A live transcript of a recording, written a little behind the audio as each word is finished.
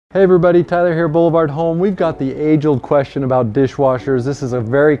Hey everybody, Tyler here, BlvdHome. We've got the age-old question about dishwashers. This is a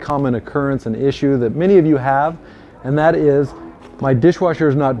very common occurrence and issue that many of you have, and that is, my dishwasher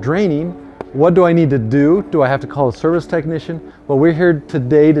is not draining. What do I need to do? Do I have to call a service technician? What we're here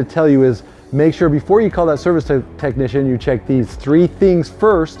today to tell you is make sure before you call that service technician, you check these 3 things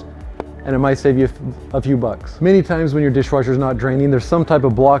first, and it might save you a few bucks. Many times when your dishwasher is not draining, there's some type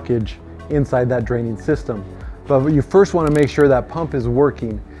of blockage inside that draining system. But you first want to make sure that pump is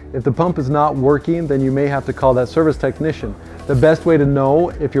working. If the pump is not working, then you may have to call that service technician. The best way to know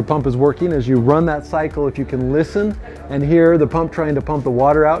if your pump is working is you run that cycle. If you can listen and hear the pump trying to pump the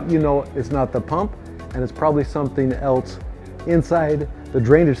water out, you know it's not the pump, and it's probably something else inside the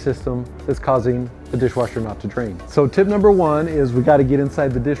drainage system that's causing the dishwasher not to drain. So tip number 1 is we got to get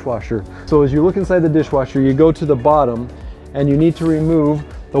inside the dishwasher. So as you look inside the dishwasher, you go to the bottom and you need to remove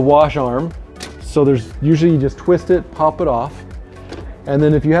the wash arm. So there's usually you just twist it, pop it off. And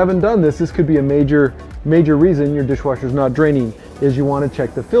then if you haven't done this, this could be a major reason your dishwasher is not draining, is you want to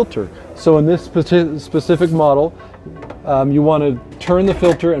check the filter. So in this specific model, you want to turn the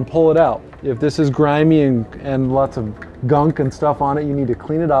filter and pull it out. If this is grimy and lots of gunk and stuff on it, you need to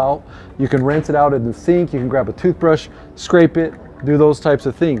clean it out. You can rinse it out in the sink, you can grab a toothbrush, scrape it, do those types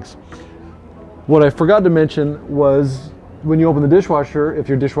of things. What I forgot to mention was when you open the dishwasher, if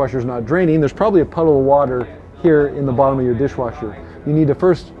your dishwasher is not draining, there's probably a puddle of water here in the bottom of your dishwasher. You need to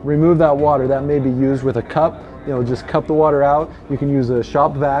first remove that water. That may be used with a cup, just cup the water out. You can use a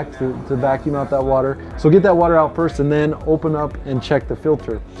shop vac to vacuum out that water. So get that water out first and then open up and check the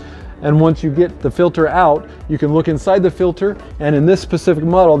filter. And once you get the filter out, you can look inside the filter, and in this specific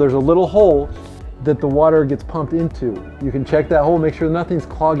model, there's a little hole that the water gets pumped into. You can check that hole, make sure nothing's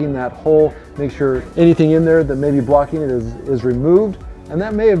clogging that hole, make sure anything in there that may be blocking it is removed. And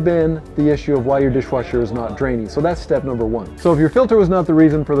that may have been the issue of why your dishwasher is not draining. So that's step number 1. So if your filter was not the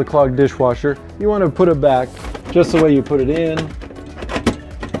reason for the clogged dishwasher, you want to put it back just the way you put it in.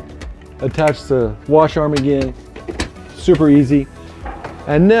 Attach the wash arm again, super easy.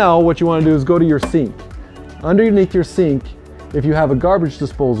 And now what you want to do is go to your sink. Underneath your sink, if you have a garbage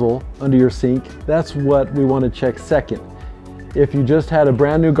disposal under your sink, that's what we want to check second. If you just had a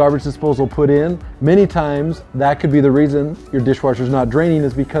brand new garbage disposal put in, many times that could be the reason your dishwasher is not draining,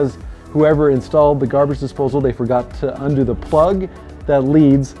 is because whoever installed the garbage disposal, they forgot to undo the plug that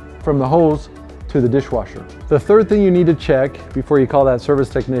leads from the hose to the dishwasher. The third thing you need to check before you call that service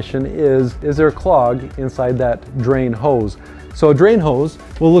technician is there a clog inside that drain hose? So a drain hose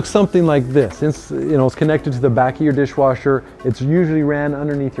will look something like this. It's connected to the back of your dishwasher. It's usually ran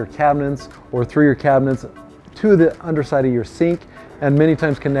underneath your cabinets or through your cabinets to the underside of your sink, and many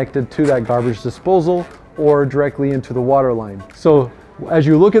times connected to that garbage disposal or directly into the water line. So as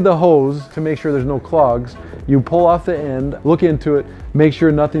you look at the hose to make sure there's no clogs, you pull off the end, look into it, make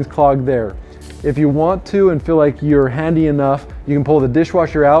sure nothing's clogged there. If you want to and feel like you're handy enough, you can pull the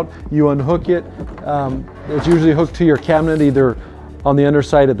dishwasher out, you unhook it. It's usually hooked to your cabinet either on the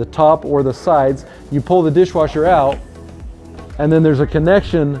underside at the top or the sides. You pull the dishwasher out, and then there's a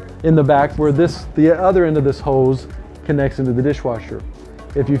connection in the back where the other end of this hose connects into the dishwasher.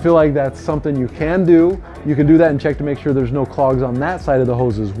 If you feel like that's something you can do that and check to make sure there's no clogs on that side of the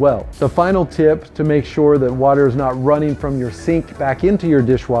hose as well. The final tip to make sure that water is not running from your sink back into your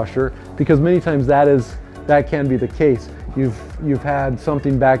dishwasher, because many times that can be the case. You've had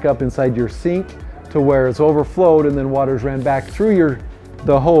something back up inside your sink to where it's overflowed and then water's ran back through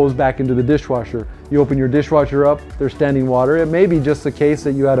the hose back into the dishwasher. You open your dishwasher up, there's standing water. It may be just the case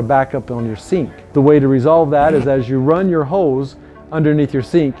that you had a backup on your sink. The way to resolve that is as you run your hose underneath your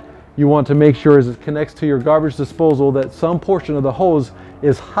sink, you want to make sure as it connects to your garbage disposal that some portion of the hose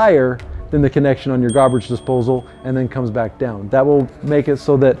is higher than the connection on your garbage disposal and then comes back down. That will make it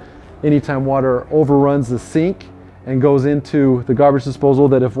so that anytime water overruns the sink and goes into the garbage disposal,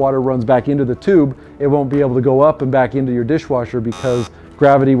 that if water runs back into the tube, it won't be able to go up and back into your dishwasher because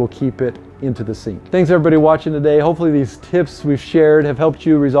gravity will keep it into the sink. Thanks everybody watching today. Hopefully these tips we've shared have helped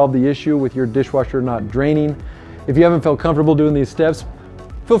you resolve the issue with your dishwasher not draining. If you haven't felt comfortable doing these steps,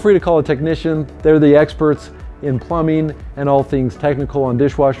 feel free to call a technician. They're the experts in plumbing and all things technical on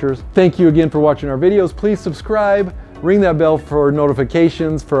dishwashers. Thank you again for watching our videos. Please subscribe, ring that bell for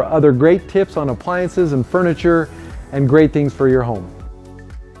notifications for other great tips on appliances and furniture and great things for your home.